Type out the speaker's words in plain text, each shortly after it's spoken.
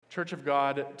Church of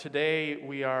God, today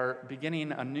we are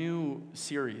beginning a new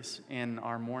series in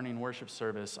our morning worship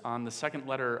service on the second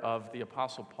letter of the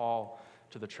Apostle Paul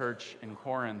to the church in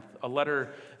Corinth, a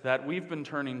letter that we've been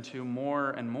turning to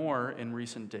more and more in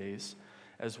recent days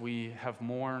as we have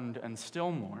mourned and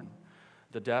still mourn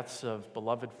the deaths of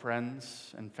beloved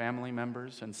friends and family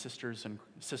members and sisters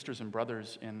and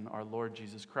brothers in our Lord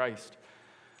Jesus Christ.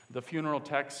 The funeral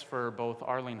texts for both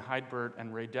Arlene Heidbert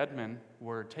and Ray Dedman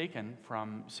were taken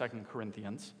from 2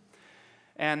 Corinthians.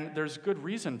 And there's good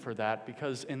reason for that,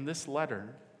 because in this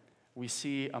letter, we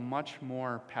see a much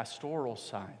more pastoral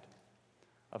side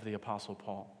of the Apostle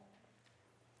Paul.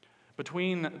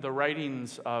 Between the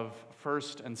writings of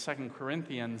 1st and 2nd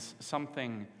Corinthians,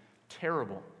 something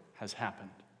terrible has happened.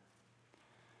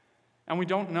 And we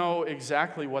don't know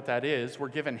exactly what that is. We're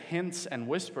given hints and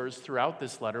whispers throughout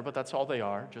this letter, but that's all they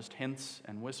are, just hints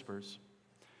and whispers.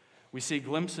 We see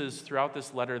glimpses throughout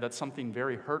this letter that something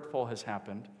very hurtful has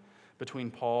happened between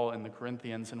Paul and the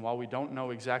Corinthians, and while we don't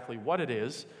know exactly what it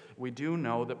is, we do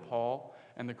know that Paul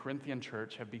and the Corinthian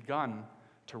church have begun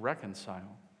to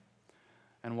reconcile.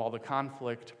 And while the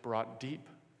conflict brought deep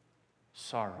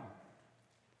sorrow,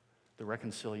 the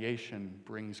reconciliation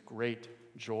brings great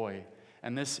joy.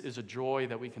 And this is a joy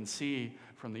that we can see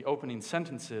from the opening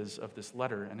sentences of this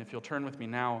letter. And if you'll turn with me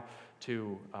now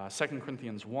to 2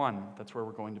 Corinthians 1, that's where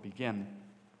we're going to begin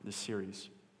this series.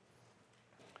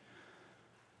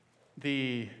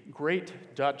 The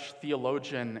great Dutch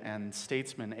theologian and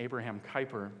statesman Abraham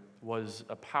Kuyper was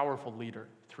a powerful leader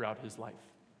throughout his life.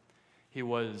 He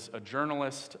was a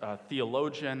journalist, a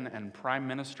theologian, and prime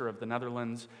minister of the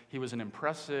Netherlands. He was an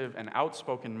impressive and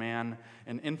outspoken man,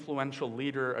 an influential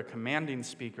leader, a commanding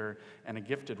speaker, and a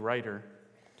gifted writer.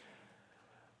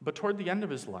 But toward the end of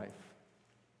his life,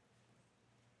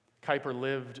 Kuyper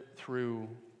lived through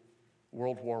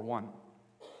World War I.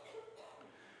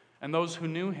 And those who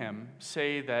knew him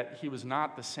say that he was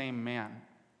not the same man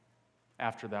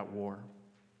after that war.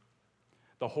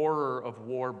 The horror of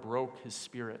war broke his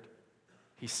spirit.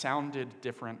 He sounded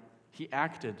different. He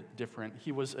acted different.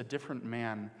 He was a different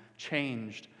man,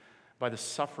 changed by the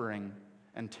suffering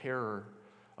and terror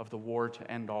of the war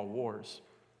to end all wars.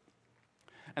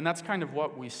 And that's kind of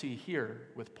what we see here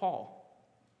with Paul.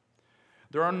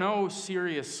 There are no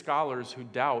serious scholars who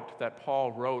doubt that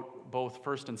Paul wrote both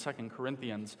 1st and 2nd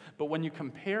Corinthians, but when you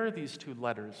compare these two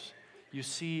letters, you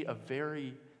see a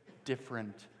very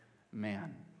different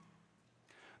man.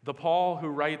 The Paul who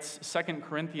writes 2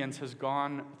 Corinthians has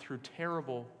gone through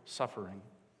terrible suffering.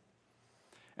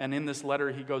 And in this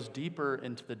letter, he goes deeper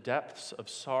into the depths of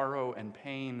sorrow and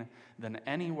pain than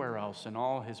anywhere else in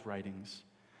all his writings.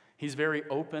 He's very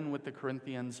open with the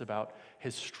Corinthians about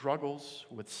his struggles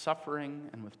with suffering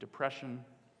and with depression.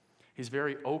 He's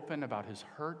very open about his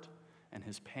hurt and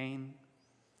his pain.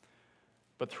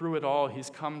 But through it all, he's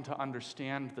come to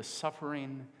understand the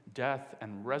suffering, death,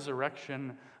 and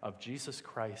resurrection of Jesus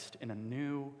Christ in a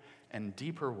new and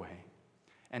deeper way.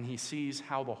 And he sees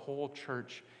how the whole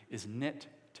church is knit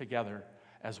together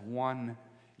as one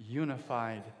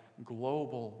unified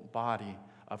global body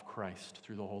of Christ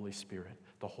through the Holy Spirit.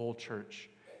 The whole church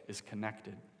is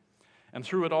connected. And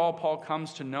through it all, Paul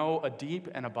comes to know a deep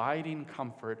and abiding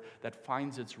comfort that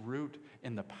finds its root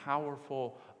in the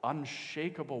powerful,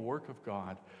 unshakable work of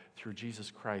God through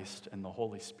Jesus Christ and the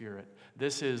Holy Spirit.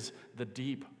 This is the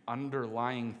deep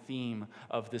underlying theme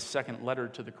of this second letter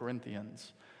to the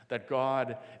Corinthians, that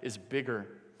God is bigger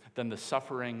than the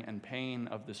suffering and pain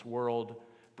of this world,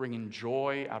 bringing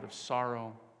joy out of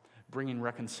sorrow, bringing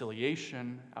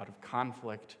reconciliation out of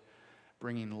conflict,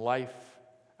 bringing life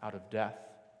out of death.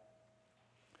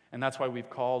 And that's why we've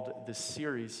titled this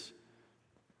series,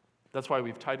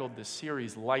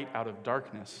 Light Out of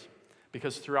Darkness,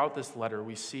 because throughout this letter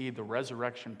we see the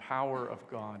resurrection power of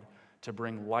God to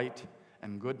bring light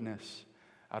and goodness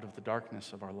out of the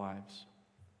darkness of our lives.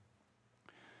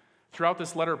 Throughout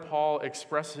this letter, Paul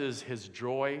expresses his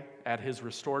joy at his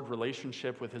restored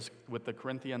relationship with the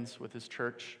Corinthians, with his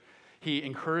church. He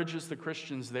encourages the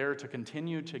Christians there to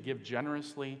continue to give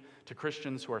generously to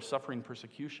Christians who are suffering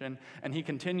persecution, and he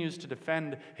continues to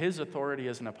defend his authority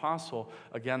as an apostle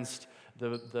against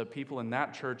the people in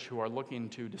that church who are looking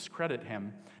to discredit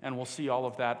him. And we'll see all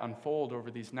of that unfold over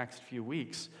these next few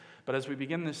weeks. But as we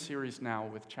begin this series now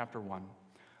with chapter 1,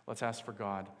 let's ask for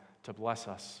God to bless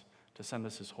us, to send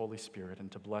us his Holy Spirit,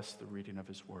 and to bless the reading of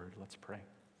his word. Let's pray.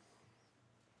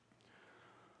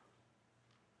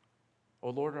 O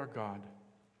Lord our God,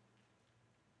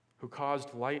 who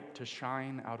caused light to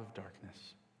shine out of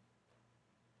darkness,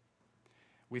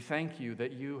 we thank you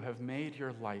that you have made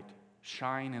your light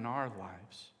shine in our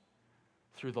lives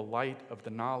through the light of the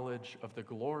knowledge of the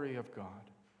glory of God,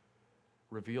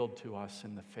 revealed to us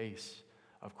in the face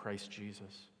of Christ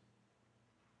Jesus.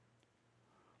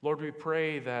 Lord, we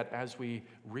pray that as we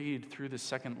read through the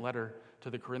second letter to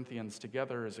the Corinthians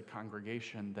together as a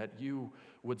congregation, that you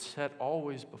would set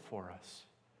always before us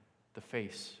the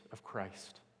face of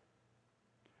Christ.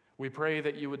 We pray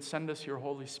that you would send us your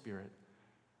Holy Spirit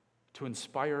to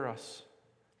inspire us,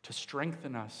 to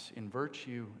strengthen us in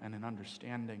virtue and in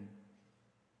understanding.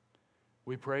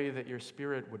 We pray that your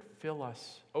Spirit would fill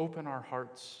us, open our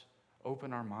hearts,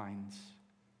 open our minds,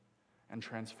 and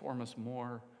transform us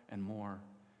more and more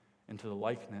into the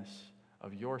likeness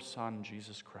of your Son,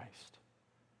 Jesus Christ,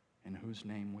 in whose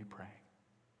name we pray.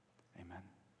 Amen.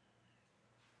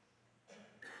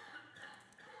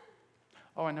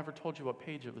 Oh, I never told you what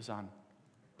page it was on,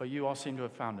 but you all seem to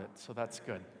have found it, so that's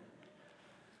good.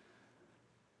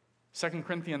 2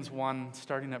 Corinthians 1,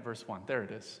 starting at verse 1. There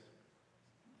it is.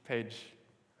 Page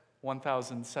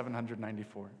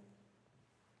 1794.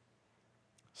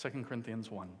 2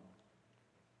 Corinthians 1.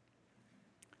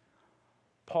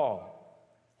 Paul,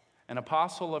 an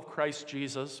apostle of Christ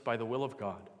Jesus by the will of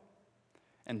God,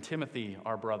 and Timothy,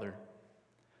 our brother,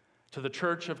 to the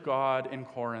church of God in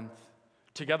Corinth,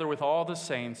 together with all the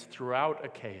saints throughout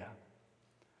Achaia,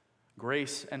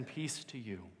 grace and peace to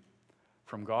you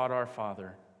from God our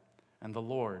Father and the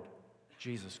Lord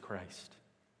Jesus Christ.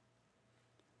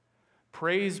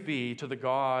 Praise be to the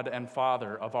God and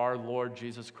Father of our Lord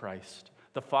Jesus Christ,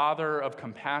 the Father of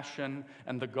compassion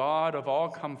and the God of all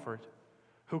comfort,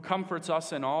 who comforts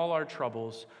us in all our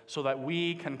troubles, so that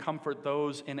we can comfort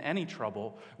those in any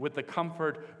trouble with the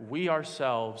comfort we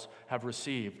ourselves have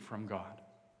received from God.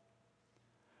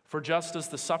 For just as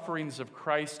the sufferings of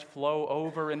Christ flow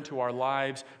over into our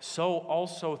lives, so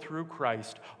also through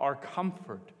Christ our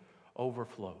comfort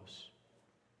overflows.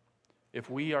 If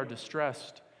we are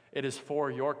distressed, it is for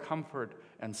your comfort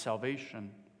and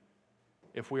salvation.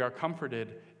 If we are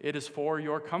comforted, it is for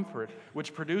your comfort,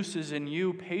 which produces in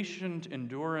you patient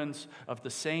endurance of the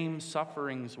same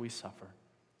sufferings we suffer.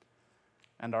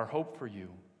 And our hope for you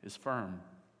is firm,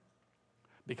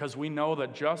 because we know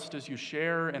that just as you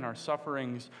share in our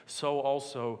sufferings, so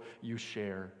also you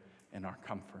share in our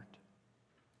comfort.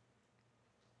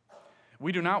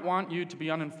 We do not want you to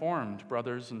be uninformed,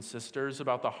 brothers and sisters,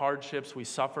 about the hardships we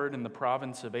suffered in the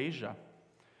province of Asia.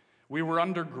 We were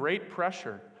under great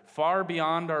pressure, far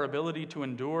beyond our ability to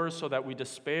endure, so that we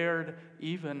despaired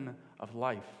even of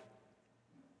life.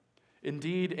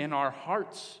 Indeed, in our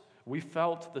hearts, we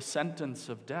felt the sentence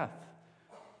of death.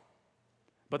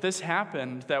 But this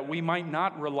happened that we might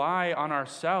not rely on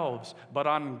ourselves, but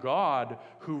on God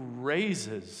who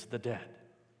raises the dead.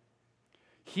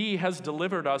 He has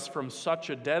delivered us from such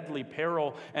a deadly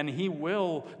peril, and he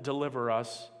will deliver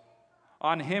us.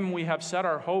 On him we have set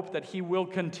our hope that he will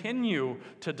continue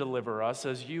to deliver us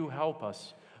as you help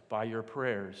us by your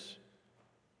prayers.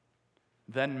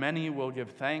 Then many will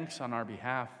give thanks on our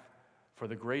behalf for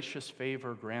the gracious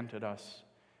favor granted us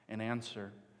in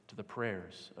answer to the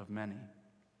prayers of many.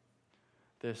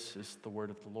 This is the word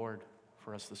of the Lord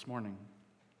for us this morning.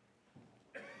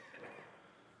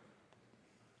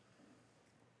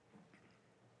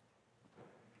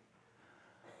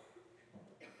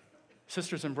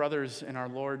 Sisters and brothers in our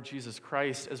Lord Jesus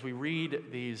Christ, as we read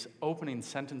these opening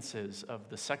sentences of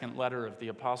the second letter of the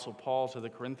Apostle Paul to the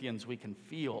Corinthians, we can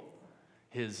feel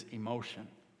his emotion.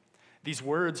 These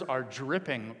words are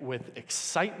dripping with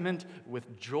excitement,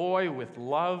 with joy, with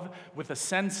love, with a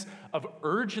sense of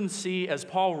urgency as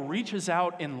Paul reaches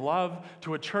out in love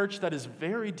to a church that is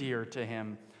very dear to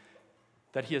him,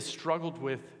 that he has struggled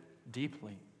with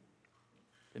deeply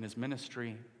in his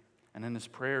ministry and in his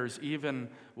prayers, even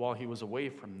while he was away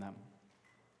from them.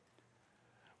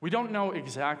 We don't know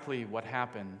exactly what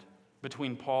happened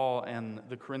between Paul and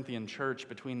the Corinthian church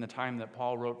between the time that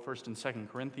Paul wrote 1st and 2nd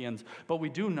Corinthians, but we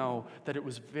do know that it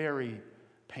was very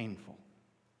painful.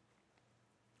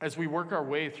 As we work our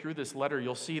way through this letter,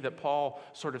 you'll see that Paul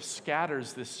sort of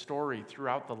scatters this story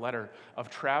throughout the letter of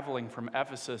traveling from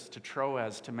Ephesus to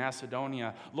Troas to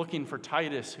Macedonia, looking for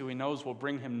Titus, who he knows will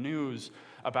bring him news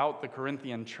about the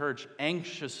Corinthian church,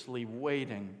 anxiously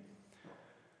waiting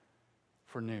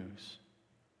for news.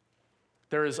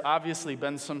 There has obviously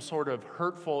been some sort of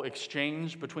hurtful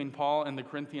exchange between Paul and the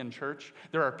Corinthian church.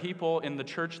 There are people in the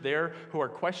church there who are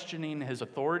questioning his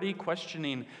authority,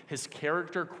 questioning his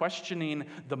character, questioning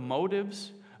the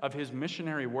motives of his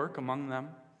missionary work among them.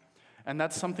 And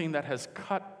that's something that has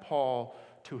cut Paul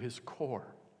to his core.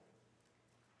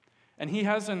 And he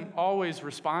hasn't always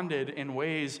responded in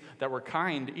ways that were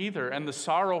kind either. And the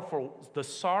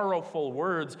sorrowful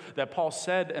words that Paul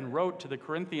said and wrote to the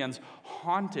Corinthians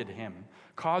haunted him,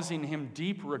 causing him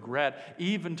deep regret,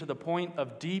 even to the point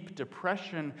of deep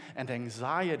depression and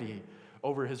anxiety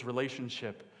over his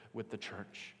relationship with the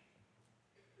church.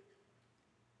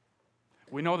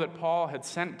 We know that Paul had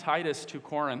sent Titus to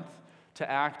Corinth to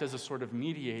act as a sort of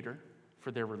mediator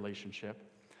for their relationship.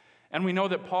 And we know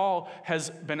that Paul has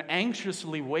been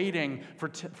anxiously waiting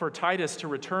for Titus to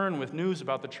return with news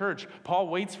about the church. Paul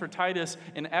waits for Titus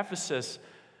in Ephesus,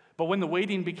 but when the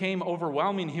waiting became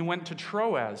overwhelming, he went to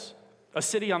Troas, a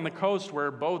city on the coast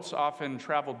where boats often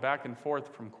traveled back and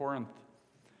forth from Corinth.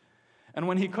 And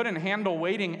when he couldn't handle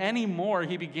waiting anymore,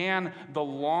 he began the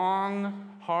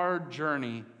long, hard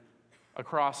journey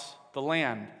across the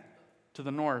land to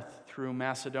the north through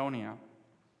Macedonia,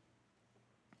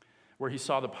 where he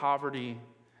saw the poverty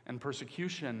and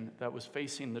persecution that was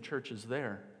facing the churches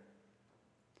there.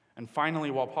 And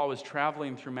finally, while Paul was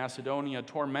traveling through Macedonia,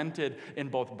 tormented in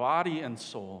both body and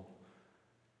soul,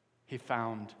 he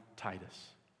found Titus,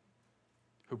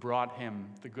 who brought him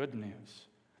the good news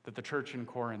that the church in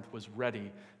Corinth was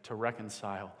ready to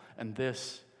reconcile. And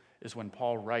this is when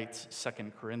Paul writes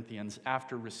 2 Corinthians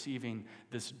after receiving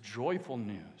this joyful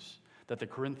news that the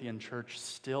Corinthian church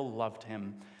still loved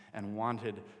him and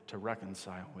wanted to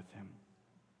reconcile with him.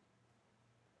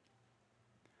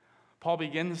 Paul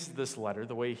begins this letter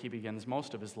the way he begins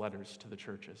most of his letters to the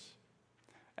churches.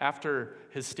 After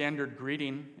his standard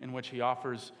greeting, in which he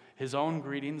offers his own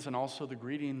greetings and also the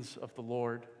greetings of the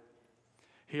Lord,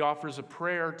 he offers a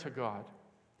prayer to God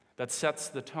that sets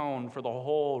the tone for the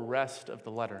whole rest of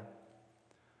the letter.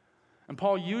 And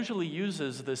Paul usually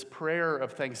uses this prayer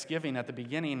of thanksgiving at the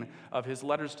beginning of his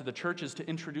letters to the churches to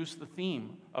introduce the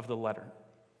theme of the letter.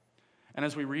 And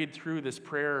as we read through this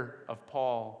prayer of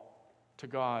Paul to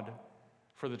God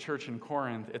for the church in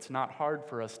Corinth, it's not hard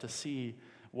for us to see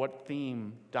what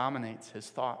theme dominates his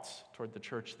thoughts toward the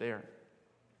church there.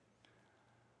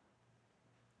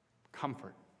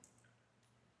 Comfort.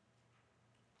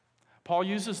 Paul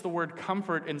uses the word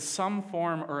comfort in some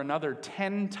form or another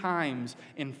 10 times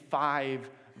in 5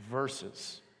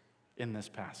 verses in this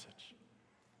passage.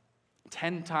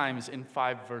 10 times in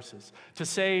 5 verses. To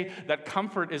say that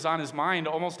comfort is on his mind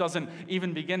almost doesn't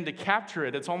even begin to capture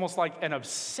it. It's almost like an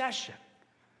obsession.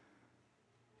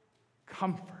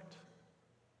 Comfort.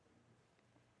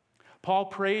 Paul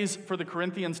prays for the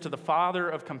Corinthians to the Father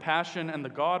of compassion and the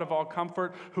God of all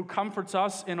comfort, who comforts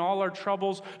us in all our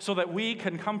troubles, so that we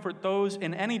can comfort those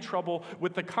in any trouble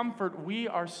with the comfort we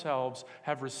ourselves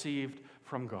have received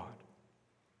from God.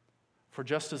 For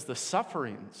just as the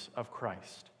sufferings of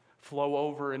Christ flow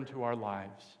over into our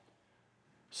lives,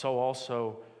 so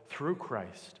also through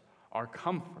Christ our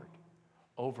comfort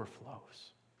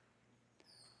overflows.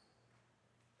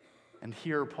 And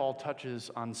here Paul touches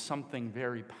on something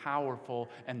very powerful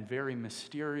and very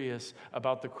mysterious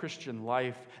about the Christian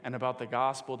life and about the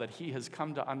gospel that he has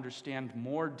come to understand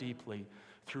more deeply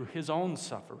through his own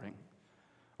suffering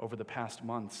over the past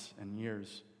months and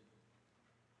years.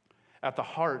 At the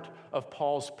heart of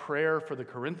Paul's prayer for the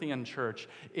Corinthian church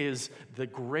is the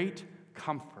great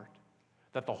comfort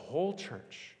that the whole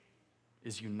church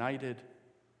is united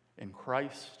in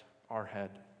Christ, our head.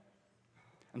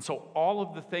 And so all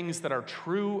of the things that are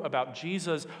true about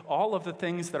Jesus, all of the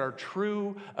things that are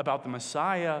true about the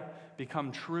Messiah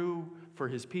become true for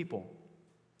his people.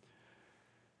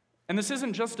 And this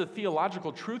isn't just a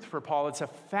theological truth for Paul, it's a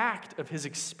fact of his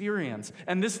experience.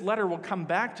 And this letter will come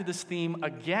back to this theme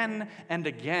again and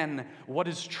again. What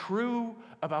is true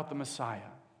about the Messiah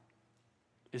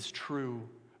is true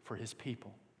for his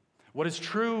people. What is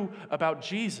true about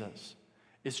Jesus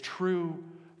is true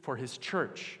for his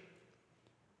church.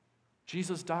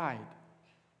 Jesus died.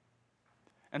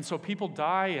 And so people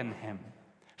die in him,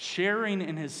 sharing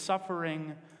in his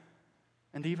suffering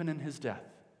and even in his death.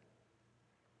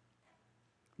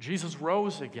 Jesus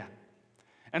rose again.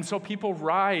 And so people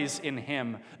rise in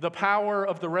him. The power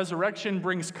of the resurrection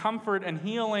brings comfort and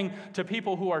healing to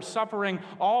people who are suffering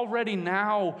already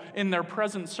now in their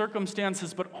present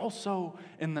circumstances, but also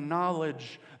in the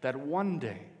knowledge that one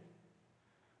day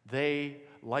they,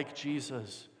 like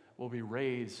Jesus, will be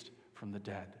raised from the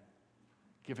dead,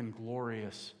 given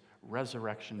glorious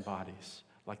resurrection bodies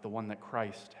like the one that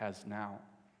Christ has now.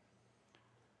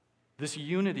 This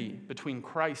unity between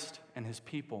Christ and his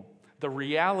people, the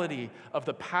reality of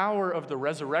the power of the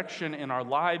resurrection in our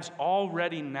lives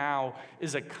already now,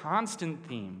 is a constant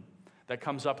theme that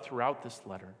comes up throughout this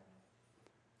letter.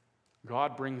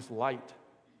 God brings light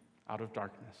out of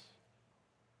darkness,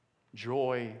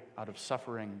 joy out of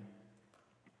suffering,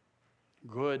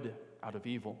 good out of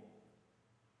evil,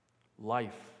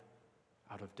 life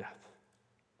out of death.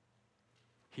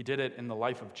 He did it in the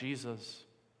life of Jesus,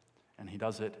 and he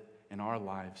does it in our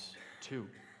lives too.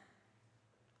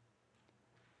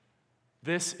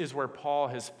 This is where Paul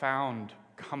has found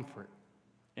comfort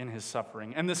in his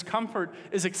suffering. And this comfort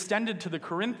is extended to the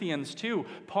Corinthians too.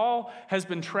 Paul has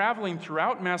been traveling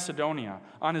throughout Macedonia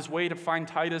on his way to find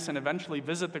Titus and eventually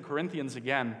visit the Corinthians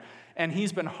again. And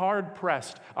he's been hard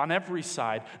pressed on every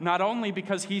side, not only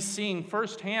because he's seeing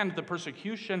firsthand the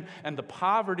persecution and the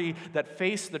poverty that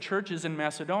face the churches in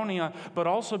Macedonia, but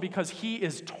also because he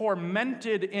is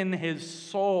tormented in his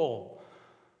soul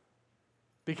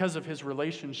because of his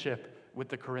relationship with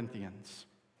the Corinthians.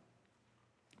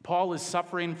 Paul is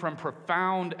suffering from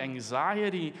profound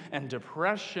anxiety and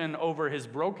depression over his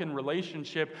broken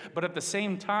relationship, but at the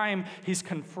same time, he's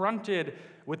confronted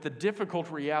with the difficult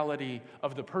reality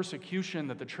of the persecution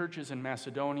that the churches in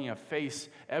Macedonia face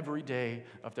every day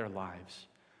of their lives.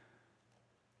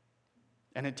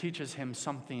 And it teaches him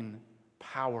something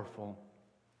powerful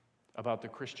about the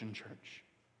Christian church.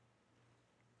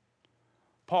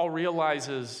 Paul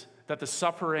realizes that the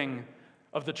suffering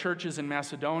of the churches in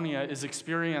Macedonia is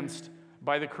experienced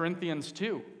by the Corinthians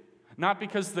too. Not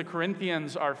because the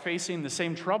Corinthians are facing the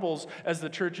same troubles as the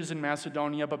churches in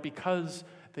Macedonia, but because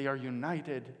they are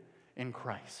united in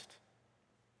Christ.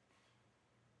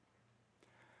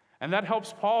 And that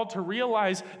helps Paul to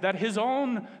realize that his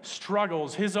own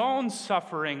struggles, his own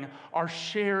suffering are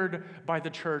shared by the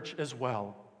church as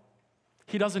well.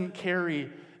 He doesn't carry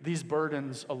these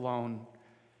burdens alone.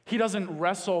 He doesn't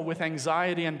wrestle with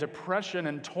anxiety and depression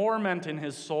and torment in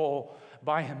his soul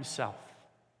by himself.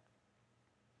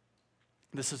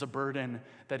 This is a burden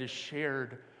that is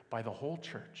shared by the whole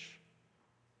church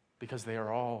because they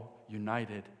are all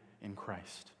united in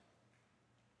Christ.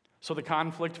 So the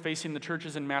conflict facing the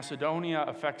churches in Macedonia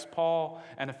affects Paul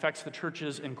and affects the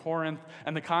churches in Corinth.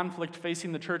 And the conflict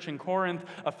facing the church in Corinth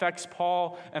affects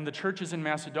Paul and the churches in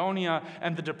Macedonia.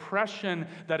 And the depression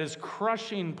that is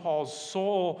crushing Paul's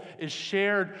soul is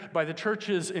shared by the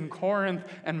churches in Corinth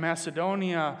and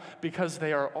Macedonia because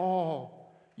they are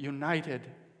all united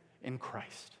in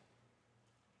Christ.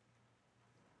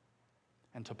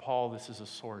 And to Paul, this is a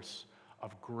source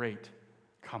of great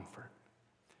comfort.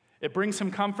 It brings him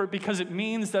comfort because it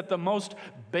means that the most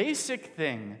basic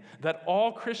thing that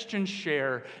all Christians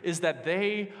share is that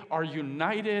they are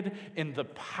united in the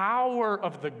power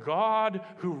of the God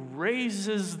who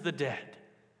raises the dead,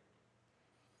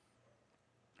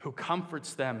 who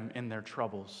comforts them in their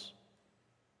troubles,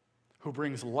 who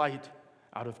brings light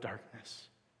out of darkness.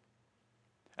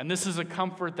 And this is a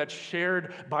comfort that's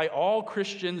shared by all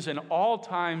Christians in all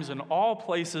times and all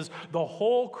places. The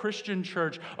whole Christian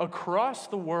church across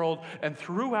the world and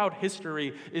throughout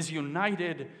history is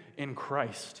united in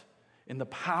Christ, in the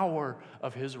power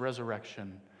of his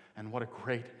resurrection. And what a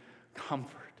great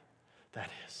comfort that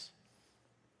is.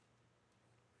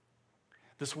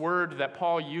 This word that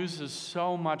Paul uses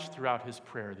so much throughout his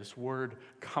prayer, this word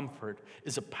comfort,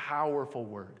 is a powerful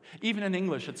word. Even in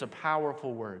English, it's a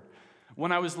powerful word.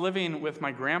 When I was living with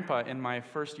my grandpa in my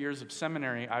first years of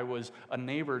seminary, I was a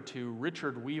neighbor to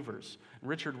Richard Weavers.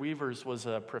 Richard Weavers was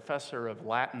a professor of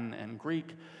Latin and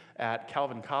Greek at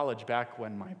Calvin College back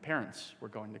when my parents were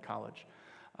going to college.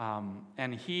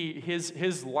 And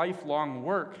his lifelong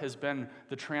work has been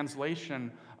the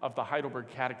translation of the Heidelberg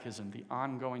Catechism, the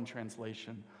ongoing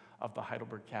translation of the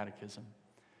Heidelberg Catechism.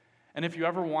 And if you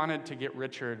ever wanted to get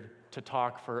Richard to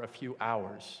talk for a few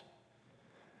hours,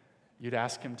 you'd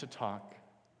ask him to talk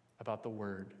about the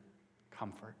word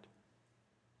comfort.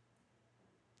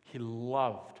 He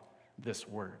loved this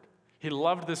word. He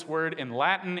loved this word in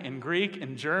Latin, in Greek,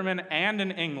 in German, and in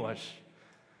English.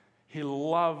 He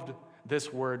loved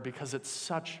this word because it's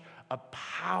such a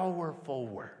powerful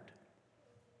word.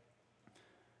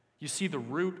 You see the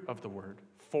root of the word,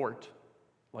 fort,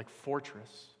 like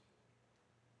fortress.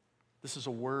 This is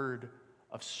a word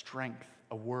of strength,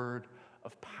 a word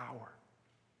of power.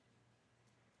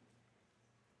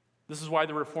 This is why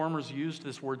the Reformers used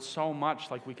this word so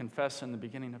much, like we confess in the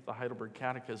beginning of the Heidelberg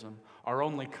Catechism. Our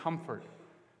only comfort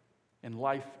in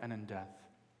life and in death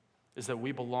is that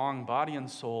we belong, body and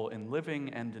soul, in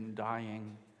living and in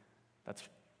dying. That's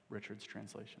Richard's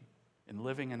translation. In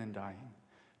living and in dying,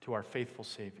 to our faithful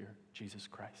Savior, Jesus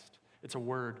Christ. It's a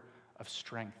word of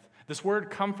strength. This word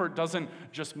comfort doesn't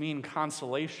just mean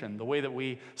consolation, the way that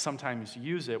we sometimes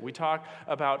use it. We talk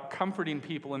about comforting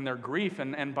people in their grief,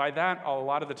 and by that, a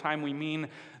lot of the time we mean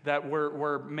that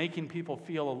we're making people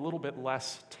feel a little bit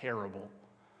less terrible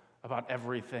about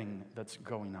everything that's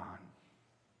going on.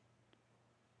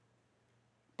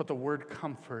 But the word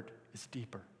comfort is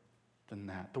deeper than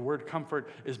that. The word comfort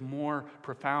is more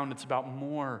profound. It's about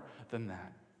more than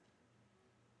that.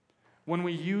 When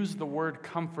we use the word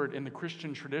comfort in the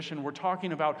Christian tradition, we're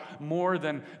talking about more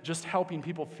than just helping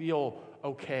people feel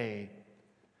okay.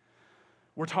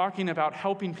 We're talking about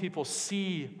helping people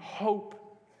see hope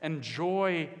and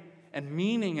joy and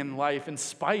meaning in life in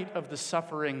spite of the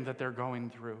suffering that they're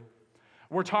going through.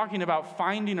 We're talking about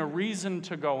finding a reason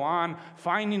to go on,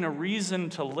 finding a reason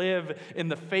to live in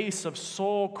the face of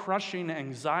soul-crushing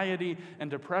anxiety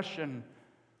and depression,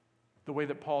 the way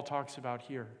that Paul talks about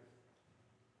here.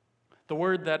 The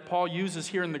word that Paul uses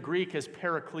here in the Greek is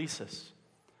paraklesis,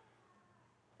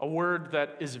 a word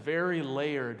that is very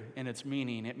layered in its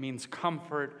meaning. It means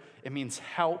comfort, it means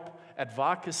help,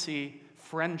 advocacy,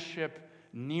 friendship,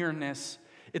 nearness.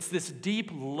 It's this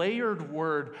deep, layered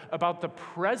word about the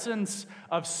presence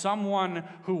of someone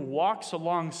who walks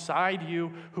alongside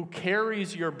you, who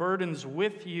carries your burdens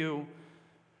with you,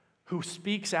 who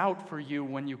speaks out for you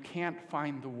when you can't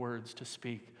find the words to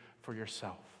speak for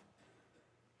yourself.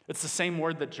 It's the same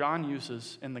word that John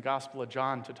uses in the Gospel of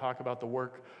John to talk about the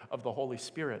work of the Holy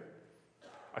Spirit.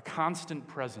 A constant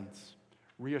presence,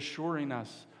 reassuring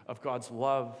us of God's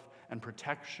love and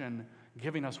protection,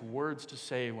 giving us words to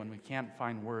say when we can't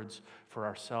find words for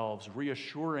ourselves,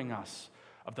 reassuring us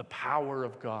of the power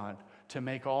of God to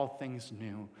make all things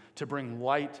new, to bring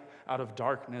light out of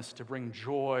darkness, to bring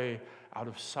joy out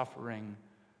of suffering,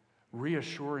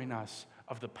 reassuring us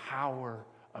of the power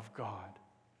of God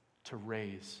to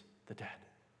raise the dead.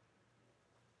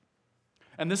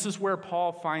 And this is where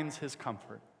Paul finds his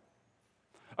comfort.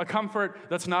 A comfort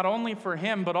that's not only for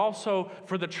him, but also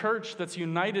for the church that's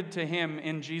united to him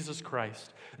in Jesus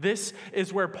Christ. This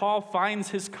is where Paul finds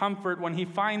his comfort when he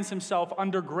finds himself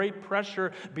under great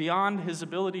pressure beyond his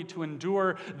ability to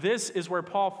endure. This is where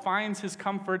Paul finds his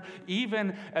comfort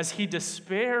even as he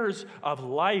despairs of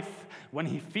life, when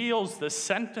he feels the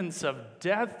sentence of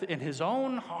death in his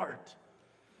own heart.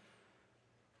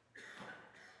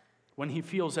 When he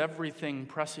feels everything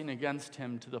pressing against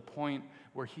him to the point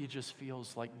where he just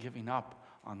feels like giving up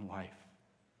on life.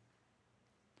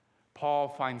 Paul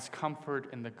finds comfort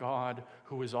in the God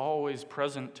who is always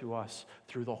present to us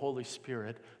through the Holy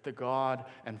Spirit, the God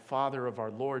and Father of our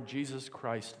Lord Jesus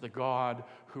Christ, the God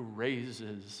who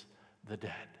raises the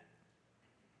dead.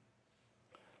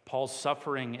 Paul's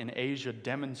suffering in Asia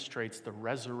demonstrates the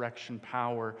resurrection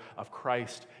power of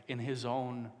Christ in his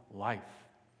own life.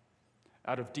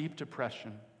 Out of deep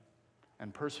depression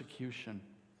and persecution,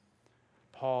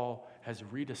 Paul has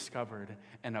rediscovered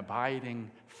an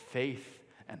abiding faith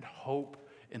and hope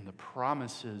in the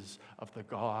promises of the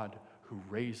God who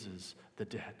raises the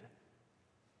dead.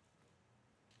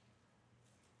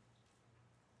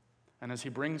 And as he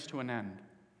brings to an end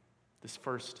this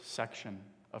first section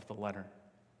of the letter,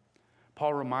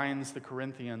 Paul reminds the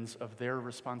Corinthians of their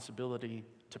responsibility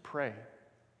to pray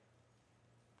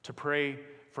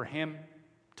for him,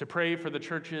 to pray for the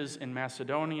churches in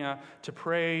Macedonia, to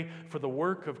pray for the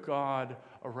work of God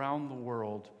around the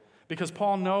world. Because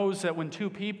Paul knows that when two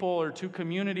people or two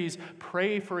communities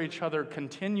pray for each other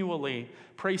continually,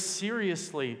 pray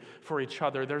seriously for each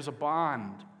other, there's a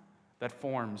bond that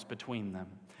forms between them.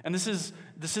 And this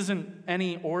isn't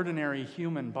any ordinary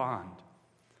human bond.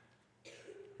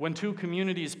 When two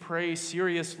communities pray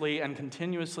seriously and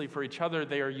continuously for each other,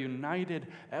 they are united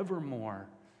evermore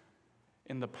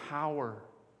in the power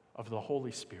of the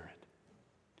Holy Spirit.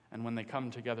 And when they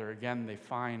come together again, they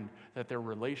find that their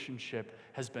relationship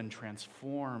has been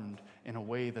transformed in a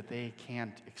way that they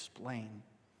can't explain.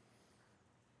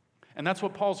 And that's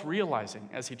what Paul's realizing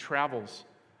as he travels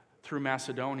through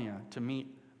Macedonia to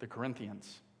meet the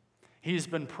Corinthians. He's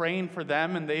been praying for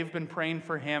them, and they've been praying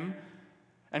for him.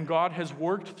 And God has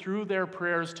worked through their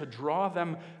prayers to draw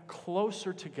them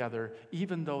closer together,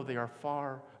 even though they are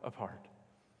far apart.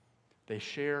 They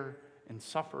share in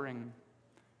suffering,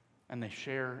 and they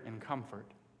share in comfort.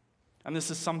 And this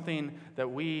is something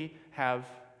that we have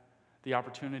the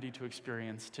opportunity to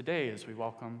experience today as we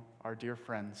welcome our dear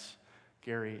friends,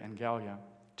 Gary and Galia.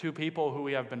 Two people who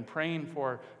we have been praying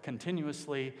for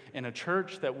continuously in a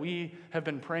church that we have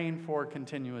been praying for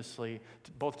continuously,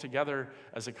 both together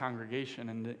as a congregation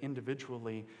and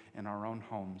individually in our own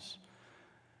homes.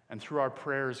 And through our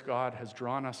prayers, God has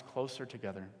drawn us closer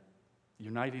together,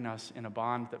 uniting us in a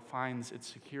bond that finds its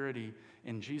security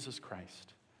in Jesus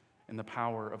Christ, in the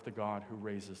power of the God who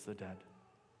raises the dead.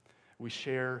 We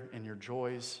share in your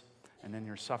joys and in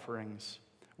your sufferings.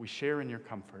 We share in your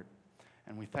comfort,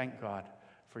 and we thank God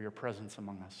for your presence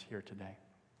among us here today.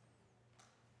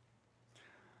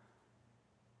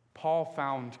 Paul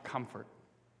found comfort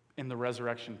in the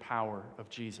resurrection power of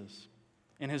Jesus.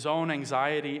 In his own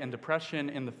anxiety and depression,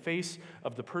 in the face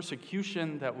of the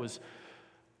persecution that was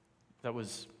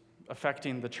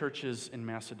affecting the churches in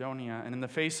Macedonia, and in the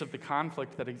face of the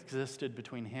conflict that existed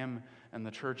between him and the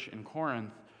church in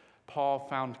Corinth, Paul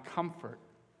found comfort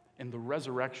in the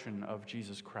resurrection of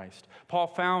Jesus Christ. Paul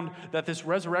found that this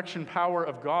resurrection power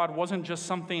of God wasn't just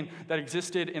something that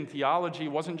existed in theology,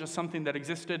 wasn't just something that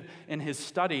existed in his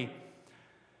study.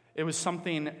 It was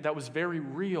something that was very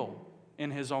real in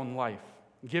his own life,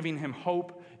 giving him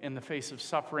hope in the face of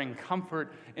suffering,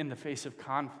 comfort in the face of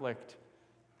conflict,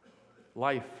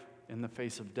 life in the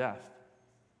face of death.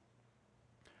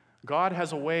 God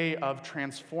has a way of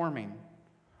transforming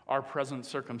our present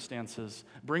circumstances,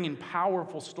 bringing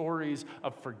powerful stories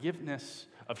of forgiveness,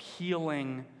 of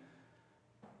healing,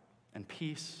 and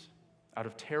peace out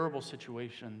of terrible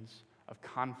situations of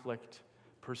conflict,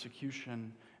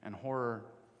 persecution, and horror.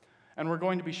 And we're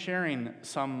going to be sharing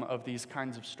some of these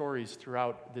kinds of stories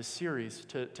throughout this series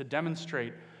to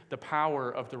demonstrate the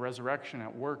power of the resurrection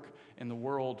at work in the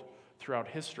world throughout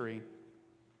history.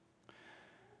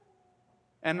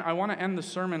 And I want to end the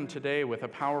sermon today with a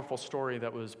powerful story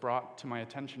that was brought to my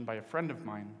attention by a friend of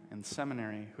mine in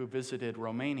seminary who visited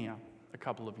Romania a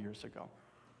couple of years ago.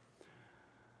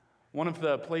 One of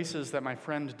the places that my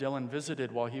friend Dylan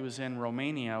visited while he was in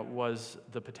Romania was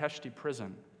the Pitești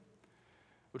prison,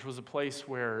 which was a place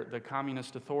where the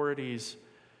communist authorities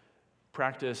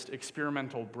practiced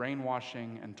experimental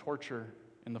brainwashing and torture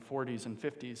in the 40s and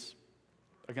 50s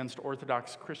against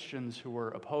Orthodox Christians who were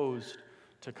opposed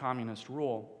to communist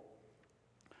rule.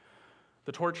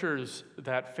 The tortures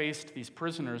that faced these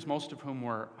prisoners, most of whom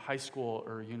were high school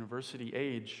or university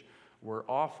age, were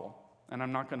awful, and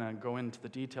I'm not going to go into the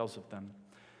details of them.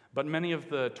 But many of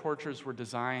the tortures were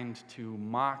designed to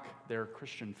mock their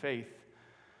Christian faith,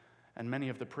 and many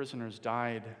of the prisoners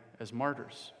died as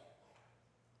martyrs.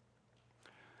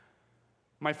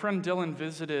 My friend Dylan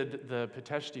visited the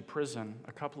Pitești prison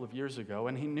a couple of years ago,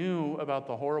 and he knew about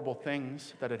the horrible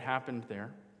things that had happened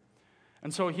there.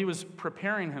 And so he was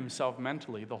preparing himself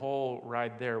mentally, the whole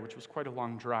ride there, which was quite a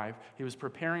long drive, he was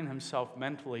preparing himself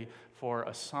mentally for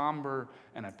a somber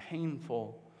and a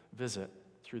painful visit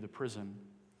through the prison.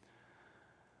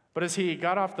 But as he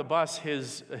got off the bus,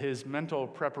 his mental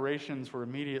preparations were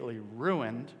immediately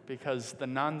ruined because the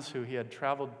nuns who he had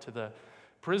traveled to the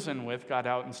prison with got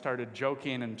out and started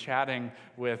joking and chatting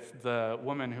with the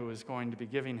woman who was going to be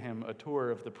giving him a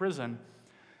tour of the prison.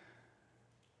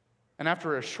 And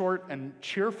after a short and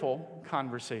cheerful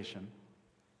conversation,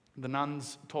 the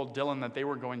nuns told Dylan that they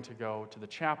were going to go to the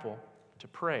chapel to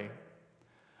pray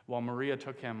while Maria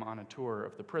took him on a tour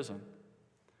of the prison.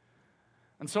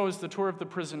 And so as the tour of the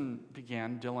prison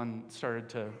began, Dylan started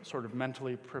to sort of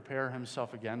mentally prepare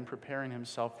himself again, preparing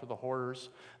himself for the horrors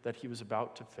that he was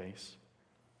about to face.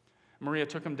 Maria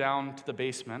took him down to the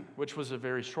basement, which was a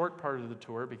very short part of the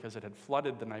tour because it had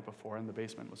flooded the night before and the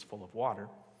basement was full of water.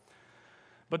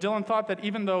 But Dylan thought that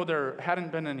even though there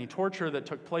hadn't been any torture that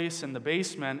took place in the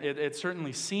basement, it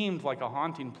certainly seemed like a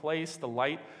haunting place, the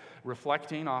light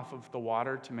reflecting off of the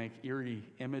water to make eerie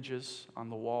images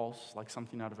on the walls, like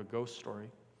something out of a ghost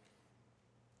story.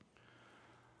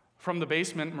 From the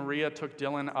basement, Maria took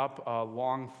Dylan up a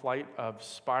long flight of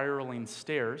spiraling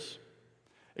stairs,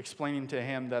 explaining to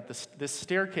him that this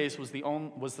staircase was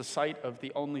the site of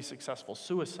the only successful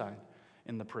suicide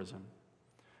in the prison,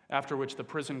 after which the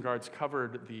prison guards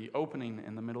covered the opening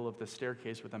in the middle of the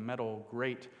staircase with a metal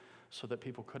grate so that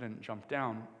people couldn't jump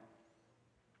down.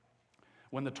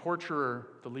 When the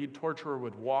lead torturer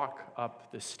would walk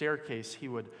up this staircase, he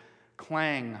would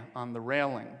clang on the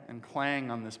railing and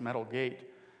clang on this metal gate,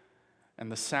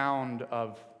 and the sound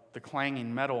of the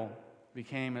clanging metal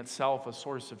became itself a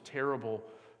source of terrible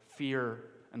fear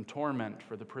and torment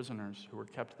for the prisoners who were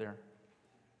kept there.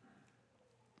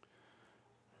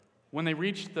 When they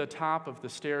reached the top of the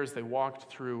stairs, they walked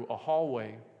through a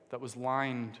hallway that was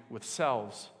lined with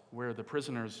cells where the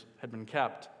prisoners had been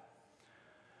kept.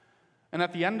 And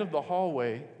at the end of the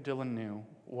hallway, Dylan knew,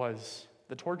 was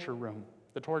the torture room,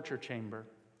 the torture chamber,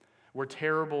 where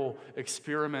terrible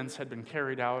experiments had been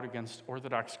carried out against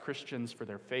Orthodox Christians for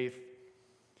their faith.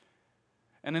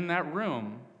 And in that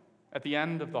room, at the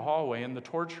end of the hallway, in the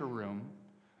torture room,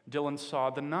 Dylan saw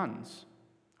the nuns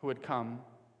who had come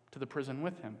to the prison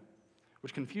with him,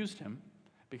 which confused him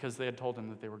because they had told him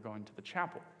that they were going to the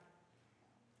chapel.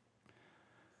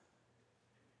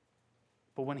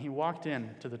 But when he walked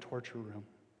into the torture room,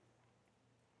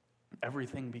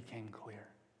 everything became clear.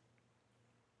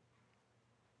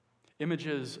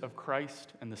 Images of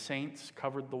Christ and the saints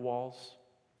covered the walls,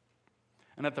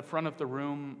 and at the front of the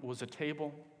room was a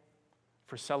table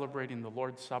for celebrating the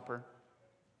Lord's Supper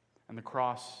and the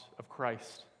cross of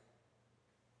Christ.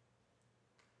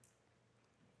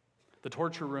 The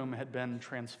torture room had been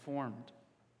transformed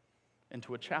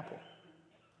into a chapel.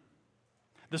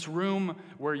 This room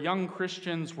where young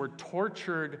Christians were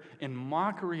tortured in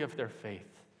mockery of their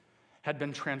faith had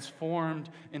been transformed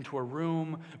into a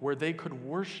room where they could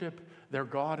worship their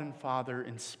God and Father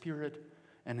in spirit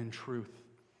and in truth.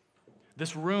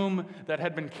 This room that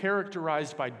had been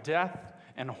characterized by death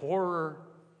and horror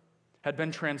had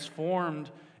been transformed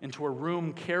into a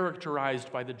room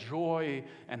characterized by the joy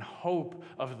and hope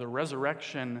of the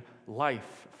resurrection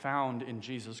life found in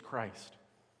Jesus Christ.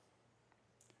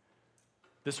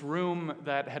 This room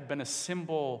that had been a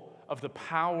symbol of the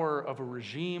power of a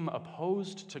regime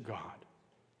opposed to God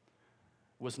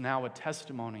was now a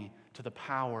testimony to the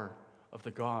power of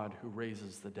the God who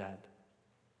raises the dead.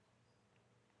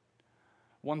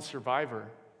 One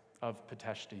survivor of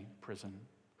Pitești prison,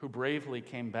 who bravely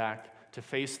came back to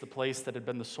face the place that had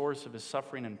been the source of his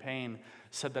suffering and pain,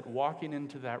 said that walking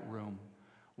into that room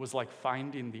was like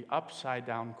finding the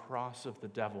upside-down cross of the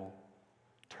devil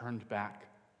turned back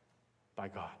by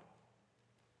God.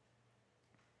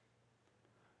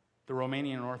 The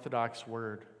Romanian Orthodox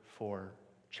word for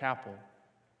chapel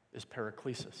is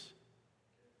paraklesis,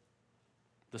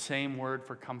 the same word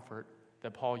for comfort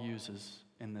that Paul uses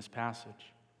in this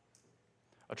passage.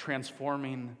 A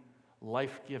transforming,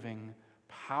 life-giving,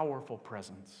 powerful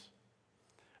presence.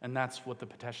 And that's what the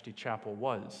Pitești Chapel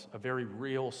was, a very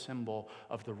real symbol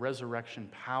of the resurrection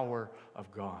power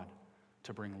of God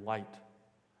to bring light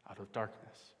out of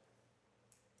darkness.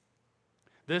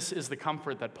 This is the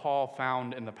comfort that Paul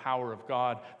found in the power of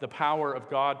God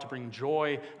to bring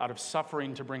joy out of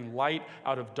suffering, to bring light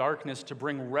out of darkness, to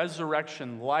bring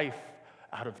resurrection life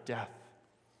out of death.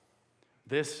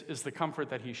 This is the comfort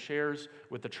that he shares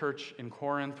with the church in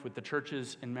Corinth, with the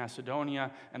churches in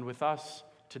Macedonia, and with us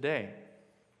today.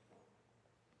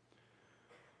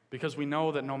 Because we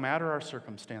know that no matter our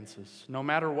circumstances, no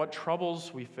matter what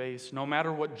troubles we face, no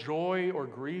matter what joy or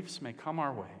griefs may come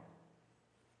our way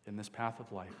in this path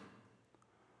of life,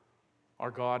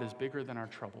 our God is bigger than our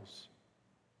troubles.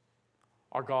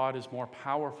 Our God is more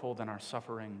powerful than our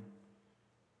suffering.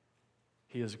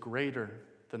 He is greater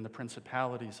than the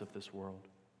principalities of this world.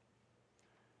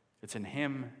 It's in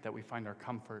Him that we find our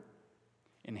comfort,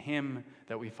 in Him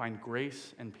that we find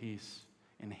grace and peace,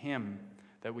 in Him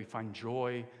that we find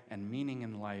joy and meaning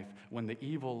in life when the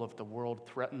evil of the world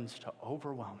threatens to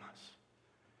overwhelm us.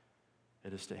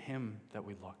 It is to Him that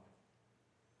we look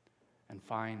and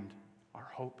find our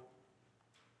hope,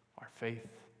 our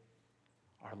faith,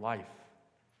 our life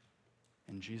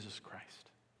in Jesus Christ.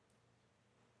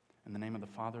 In the name of the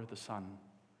Father, the Son,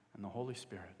 and the Holy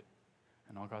Spirit,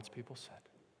 and all God's people said,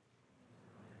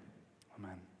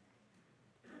 Amen.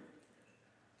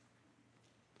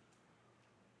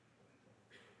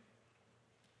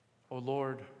 O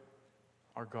Lord,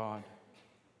 our God,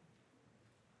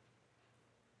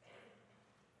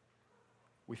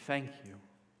 we thank you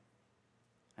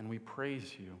and we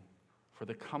praise you for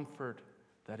the comfort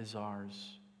that is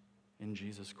ours in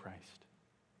Jesus Christ.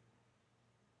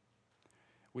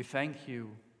 We thank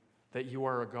you that you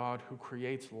are a God who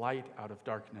creates light out of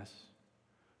darkness,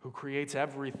 who creates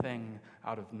everything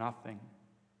out of nothing,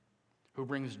 who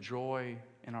brings joy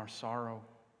in our sorrow,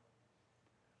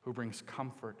 who brings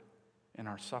comfort in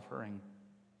our suffering,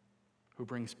 who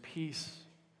brings peace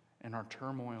in our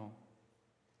turmoil,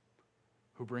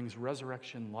 who brings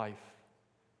resurrection life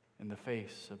in the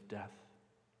face of death.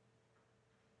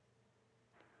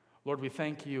 Lord, we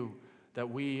thank you that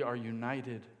we are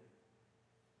united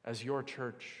as your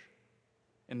church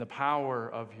in the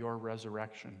power of your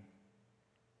resurrection.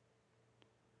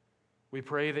 We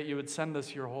pray that you would send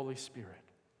us your Holy Spirit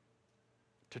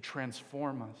to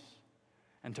transform us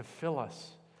and to fill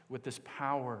us with this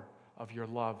power of your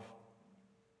love.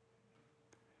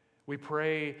 We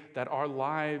pray that our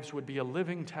lives would be a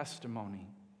living testimony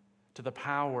to the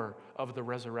power of the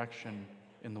resurrection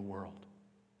in the world.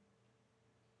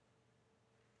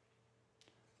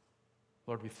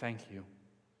 Lord, we thank you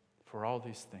for all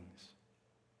these things,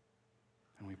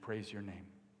 and we praise your name.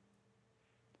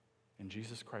 In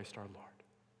Jesus Christ our Lord.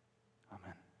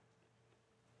 Amen.